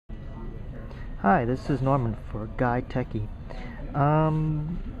Hi, this is Norman for Guy Techie.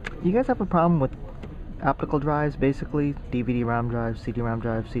 You guys have a problem with optical drives, basically? DVD-ROM drive, CD-ROM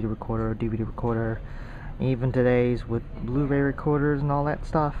drive, CD recorder, DVD recorder, even today's with Blu-ray recorders and all that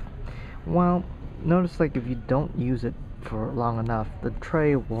stuff? Well, notice like if you don't use it for long enough, the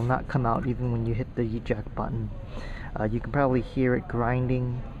tray will not come out even when you hit the eject button. You can probably hear it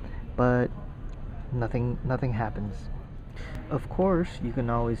grinding, but nothing happens. Of course, you can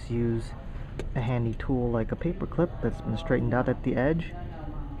always use a handy tool like a paper clip that's been straightened out at the edge,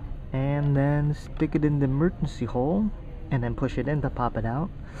 and then stick it in the emergency hole and then push it in to pop it out,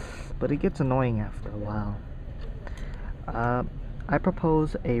 but it gets annoying after a while. I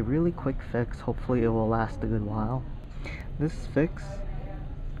propose a really quick fix. Hopefully it will last a good while. This fix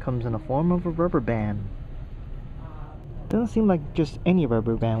comes in the form of a rubber band. Doesn't seem like just any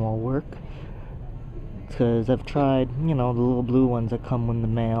rubber band will work, because I've tried, the little blue ones that come in the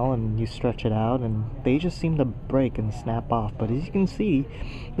mail and you stretch it out and they just seem to break and snap off. But as you can see,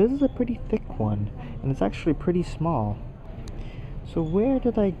 this is a pretty thick one and it's actually pretty small. So where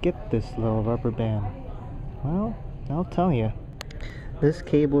did I get this little rubber band? Well, I'll tell you. This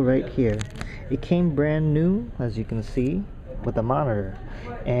cable right here, it came brand new, as you can see, with a monitor,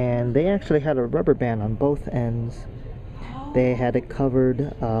 and they actually had a rubber band on both ends. They had it covered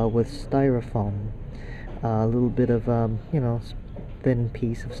with styrofoam. A little bit of thin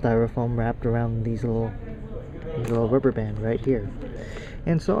piece of styrofoam wrapped around these little rubber band right here.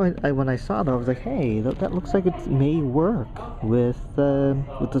 And so I when I saw that, I was like, hey, that looks like it may work with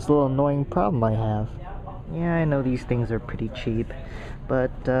this little annoying problem I have. Yeah, I know these things are pretty cheap, but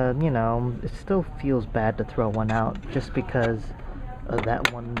it still feels bad to throw one out just because of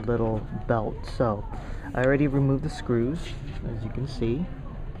that one little belt. So I already removed the screws, as you can see,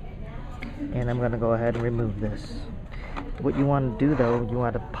 and I'm going to go ahead and remove this. What you want to do though, you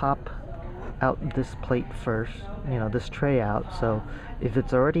want to pop out this plate first, this tray out, so if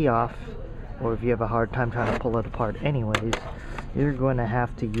it's already off, or if you have a hard time trying to pull it apart anyways, you're going to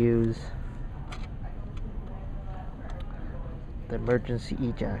have to use the emergency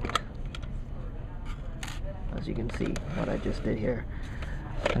eject, as you can see what I just did here.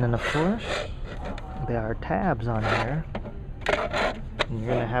 And then of course there are tabs on here, and you're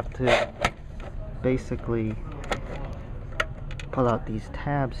going to have to basically pull out these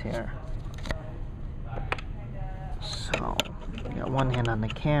tabs here. So I got one hand on the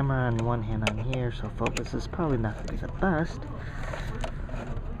camera and one hand on here, so focus is probably not going to be the best.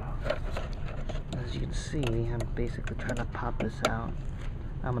 As you can see, I'm basically trying to pop this out.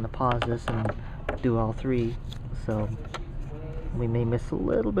 I'm going to pause this and do all three, so we may miss a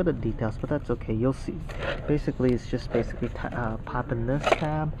little bit of details, but that's okay. You'll see. Basically, it's just popping this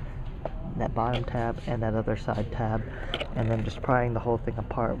tab, that bottom tab, and that other side tab, and then just prying the whole thing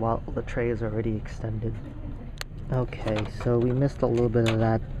apart while the tray is already extended. Okay, so we missed a little bit of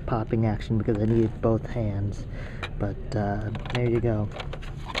that popping action because I needed both hands, but there you go.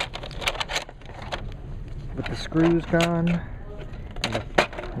 With the screws gone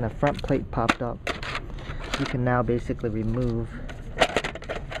and the front plate popped up, you can now basically remove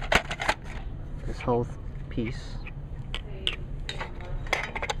this whole piece.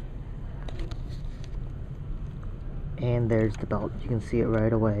 And there's the belt. You can see it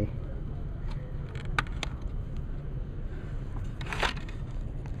right away.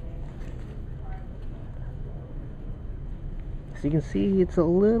 So you can see it's a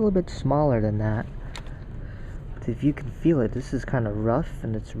little bit smaller than that. But if you can feel it, this is kind of rough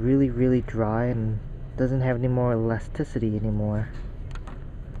and it's really dry and doesn't have any more elasticity anymore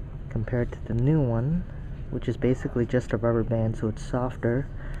compared to the new one, which is basically just a rubber band, so it's softer.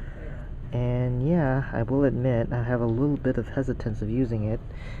 And yeah, I will admit I have a little bit of hesitance of using it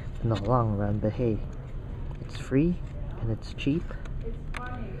in the long run, but hey, it's free and it's cheap,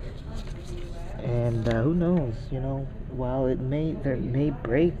 and who knows, while it may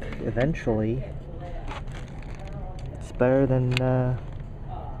break eventually, it's better than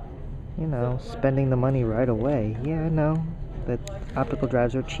spending the money right away. Yeah, I know that optical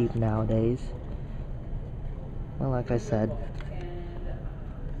drives are cheap nowadays. Well, like I said,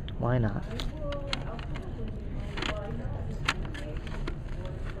 why not?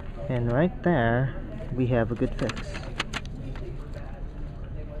 And right there, we have a good fix.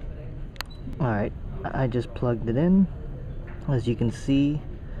 Alright, I just plugged it in. As you can see,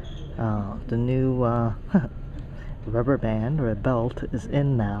 the new rubber band, or a belt, is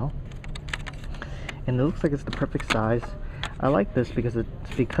in now. And it looks like it's the perfect size. I like this because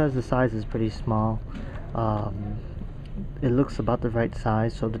the size is pretty small. It looks about the right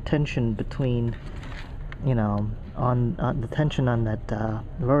size, so the tension between you know, on the tension on that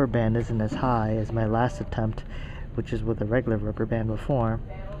rubber band isn't as high as my last attempt, which is with a regular rubber band before,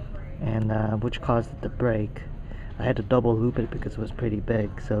 and which caused it to break. I had to double loop it because it was pretty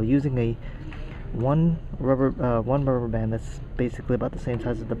big. So using a one rubber band that's basically about the same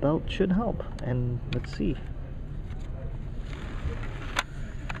size as the belt should help. And let's see.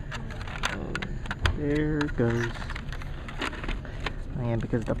 There it goes. And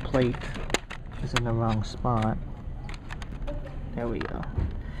because the plate is in the wrong spot. There we go.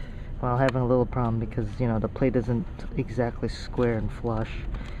 Well, having a little problem because, you know, the plate isn't exactly square and flush,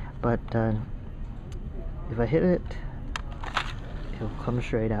 but if I hit it, it'll come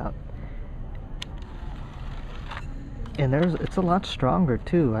straight out. And it's a lot stronger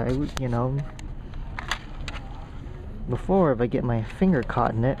too. I would, you know, before, if I get my finger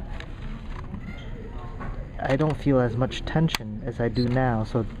caught in it, I don't feel as much tension as I do now.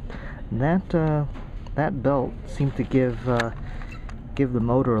 So that belt seemed to give the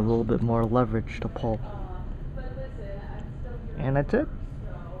motor a little bit more leverage to pull. And that's it.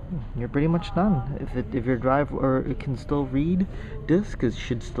 You're pretty much done. If your drive or it can still read discs, it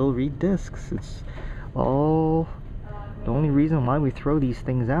should still read discs. It's all the only reason why we throw these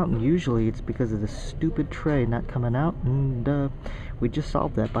things out, and usually it's because of the stupid tray not coming out, and we just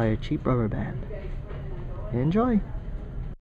solved that by a cheap rubber band. Enjoy.